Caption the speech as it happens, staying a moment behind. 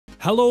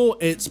Hello,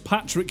 it's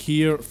Patrick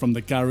here from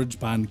the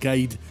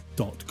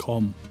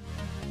GarageBandGuide.com.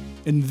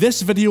 In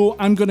this video,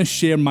 I'm going to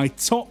share my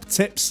top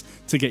tips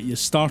to get you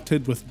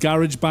started with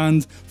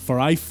GarageBand for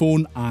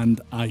iPhone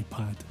and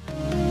iPad.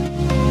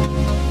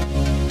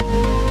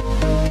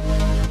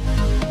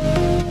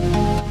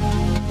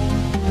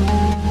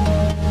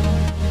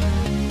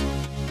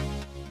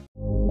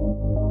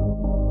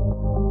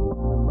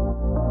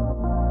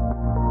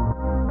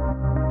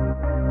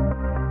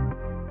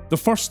 The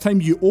first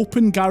time you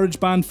open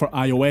GarageBand for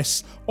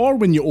iOS, or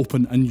when you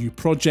open a new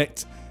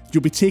project,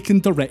 you'll be taken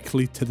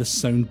directly to the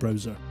sound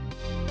browser.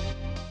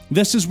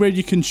 This is where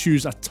you can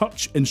choose a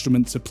touch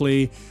instrument to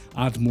play,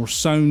 add more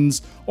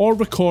sounds, or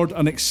record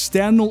an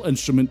external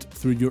instrument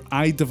through your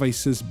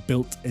iDevice's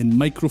built-in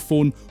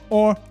microphone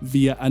or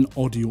via an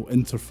audio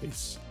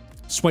interface.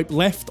 Swipe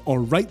left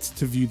or right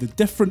to view the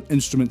different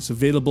instruments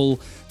available,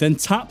 then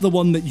tap the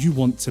one that you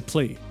want to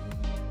play.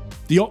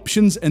 The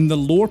options in the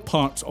lower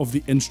part of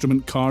the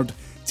instrument card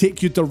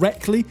take you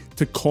directly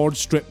to chord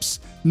strips,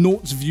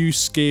 notes view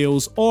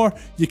scales, or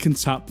you can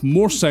tap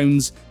more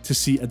sounds to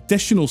see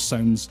additional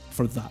sounds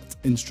for that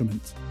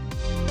instrument.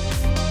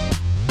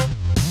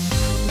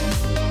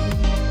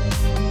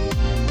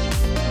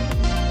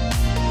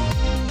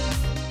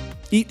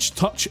 Each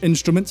touch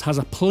instrument has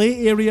a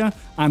play area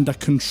and a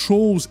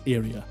controls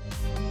area.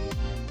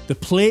 The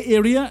play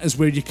area is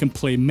where you can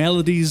play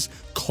melodies,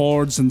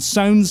 chords and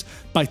sounds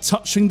by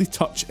touching the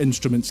touch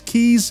instrument's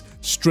keys,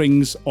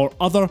 strings or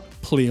other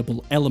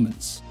playable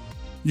elements.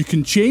 You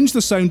can change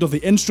the sound of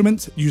the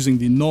instrument using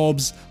the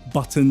knobs,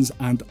 buttons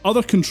and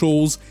other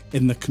controls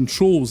in the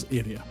controls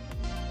area.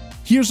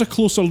 Here's a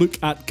closer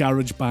look at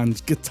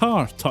GarageBand's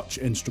guitar touch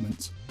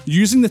instrument.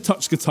 Using the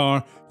touch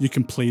guitar, you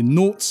can play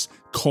notes,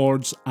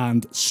 chords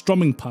and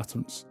strumming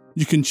patterns.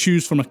 You can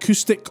choose from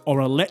acoustic or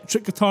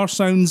electric guitar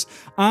sounds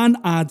and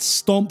add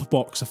stomp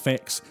box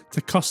effects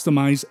to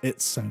customize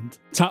its sound.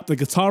 Tap the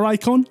guitar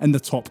icon in the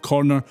top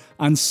corner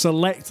and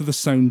select the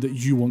sound that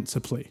you want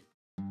to play.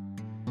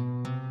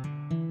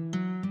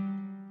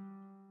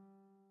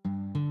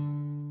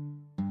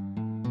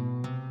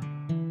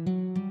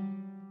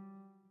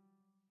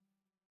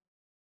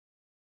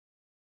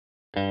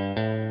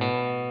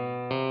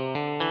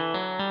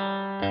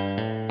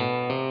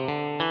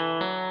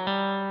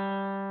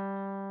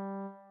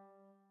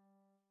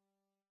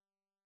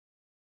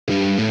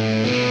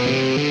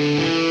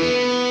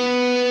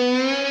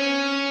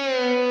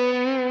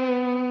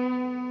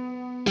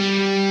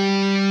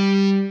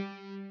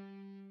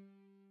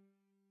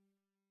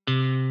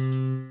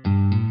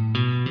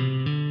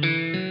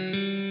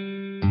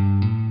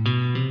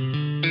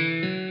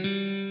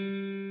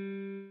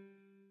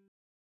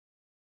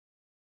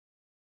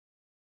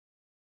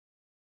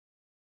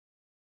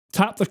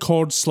 Tap the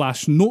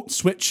chord/note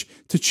switch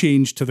to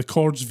change to the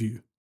chords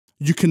view.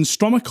 You can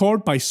strum a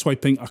chord by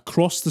swiping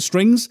across the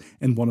strings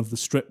in one of the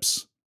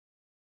strips.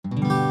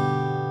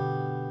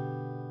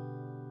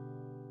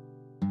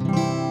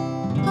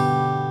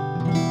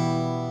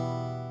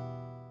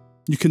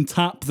 You can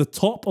tap the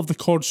top of the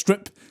chord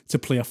strip to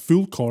play a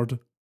full chord.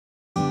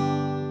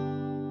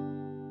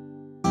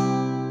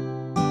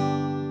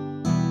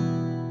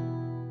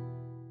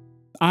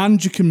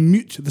 And you can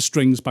mute the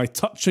strings by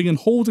touching and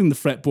holding the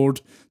fretboard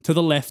to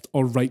the left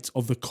or right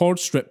of the chord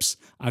strips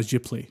as you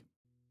play.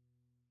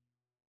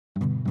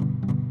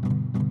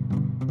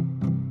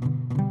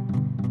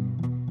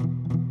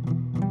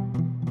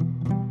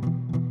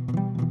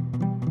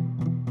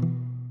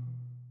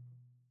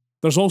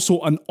 There's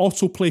also an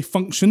autoplay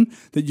function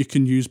that you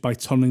can use by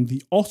turning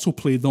the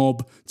autoplay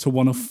knob to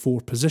one of 4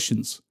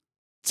 positions.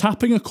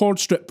 Tapping a chord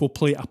strip will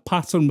play a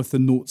pattern with the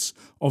notes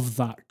of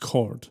that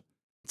chord.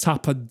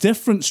 Tap a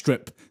different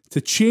strip to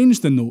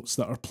change the notes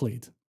that are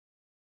played.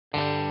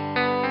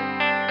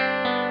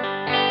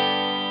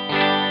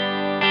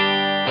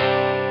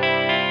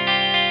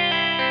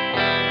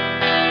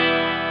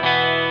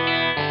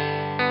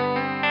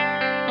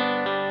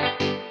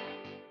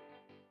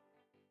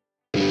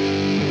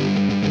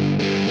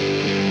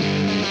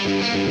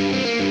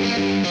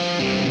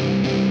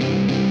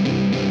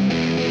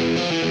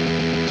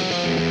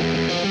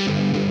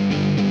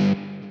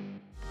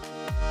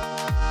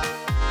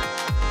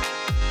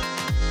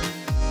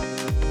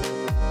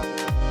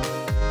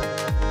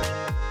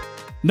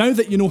 Now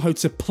that you know how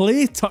to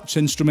play touch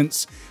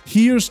instruments,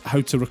 here's how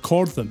to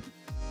record them.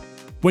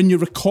 When you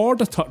record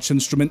a touch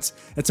instrument,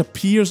 it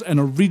appears in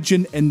a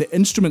region in the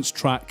instruments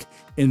track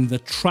in the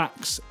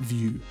Tracks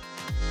view.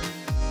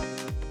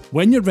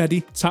 When you're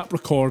ready, tap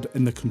record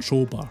in the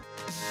control bar.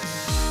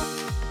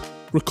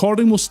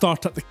 Recording will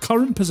start at the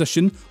current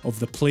position of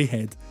the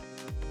playhead.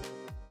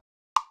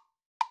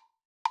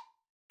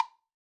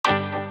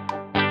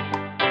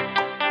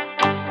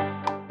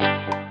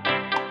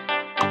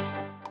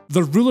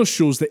 The ruler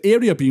shows the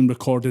area being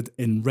recorded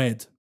in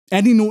red.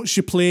 Any notes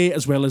you play,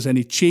 as well as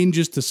any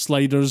changes to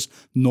sliders,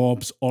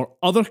 knobs, or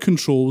other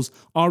controls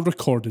are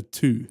recorded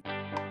too.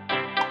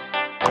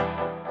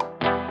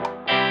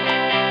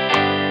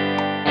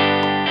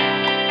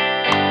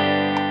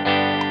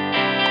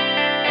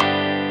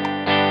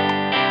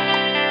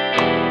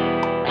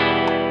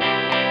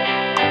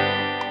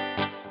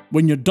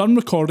 When you're done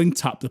recording,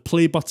 tap the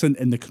play button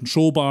in the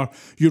control bar.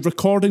 Your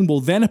recording will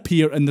then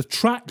appear in the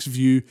tracks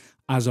view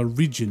as a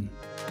region.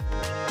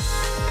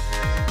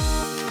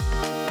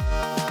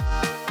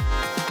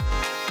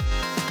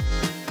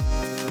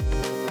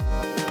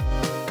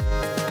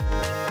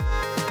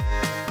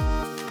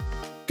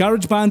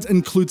 GarageBand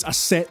includes a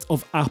set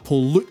of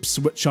Apple loops,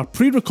 which are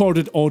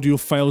pre-recorded audio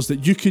files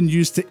that you can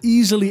use to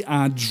easily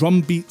add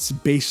drum beats,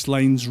 bass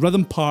lines,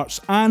 rhythm parts,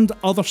 and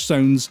other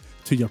sounds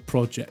to your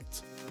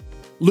project.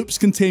 Loops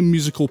contain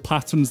musical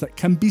patterns that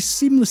can be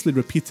seamlessly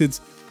repeated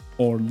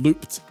or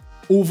looped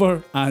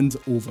over and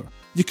over.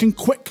 You can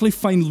quickly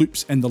find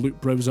loops in the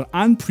loop browser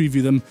and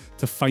preview them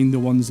to find the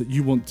ones that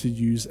you want to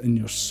use in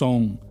your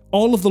song.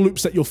 All of the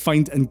loops that you'll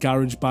find in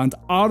GarageBand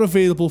are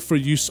available for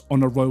use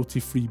on a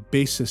royalty-free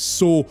basis,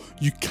 so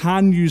you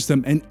can use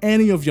them in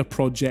any of your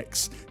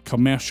projects,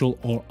 commercial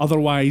or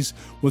otherwise,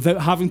 without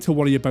having to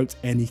worry about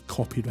any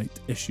copyright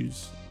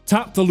issues.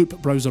 Tap the loop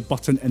browser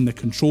button in the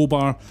control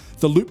bar.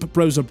 The loop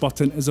browser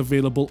button is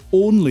available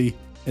only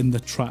in the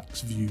tracks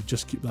view,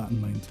 just keep that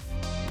in mind.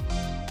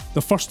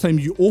 The first time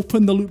you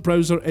open the loop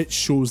browser, it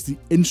shows the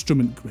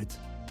instrument grid.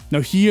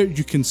 Now here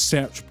you can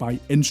search by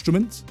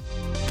instrument,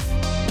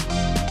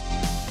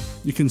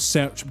 you can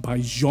search by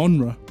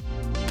genre,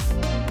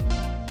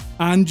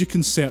 and you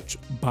can search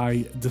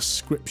by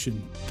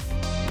description.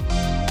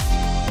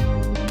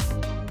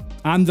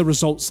 And the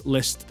results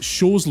list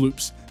shows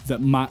loops that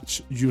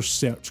match your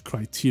search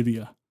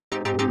criteria.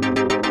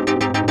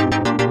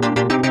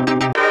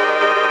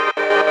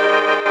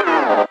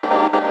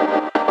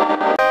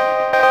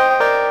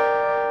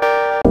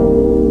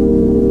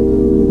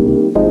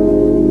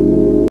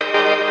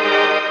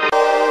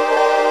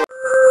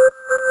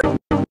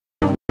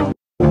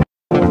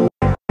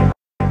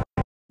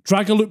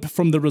 Drag a loop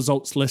from the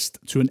results list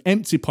to an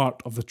empty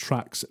part of the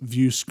tracks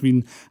view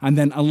screen, and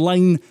then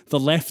align the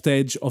left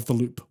edge of the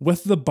loop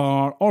with the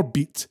bar or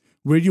beat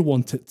where you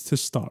want it to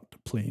start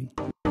playing.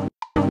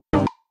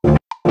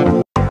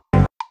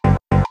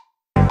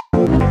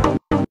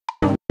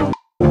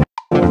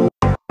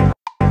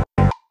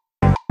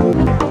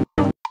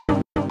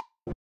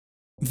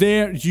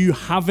 There you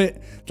have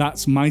it.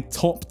 That's my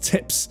top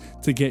tips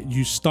to get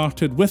you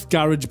started with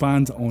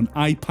GarageBand on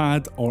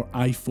iPad or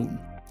iPhone.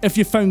 If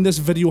you found this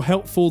video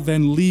helpful,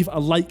 then leave a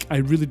like, I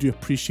really do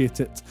appreciate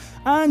it.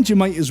 And you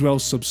might as well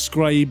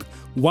subscribe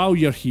while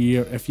you're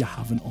here if you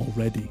haven't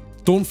already.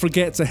 Don't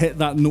forget to hit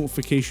that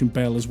notification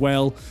bell as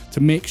well to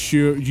make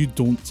sure you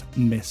don't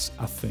miss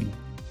a thing.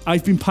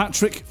 I've been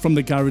Patrick from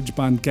the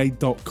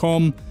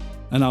GarageBandGuide.com,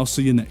 and I'll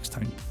see you next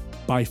time.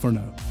 Bye for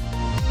now.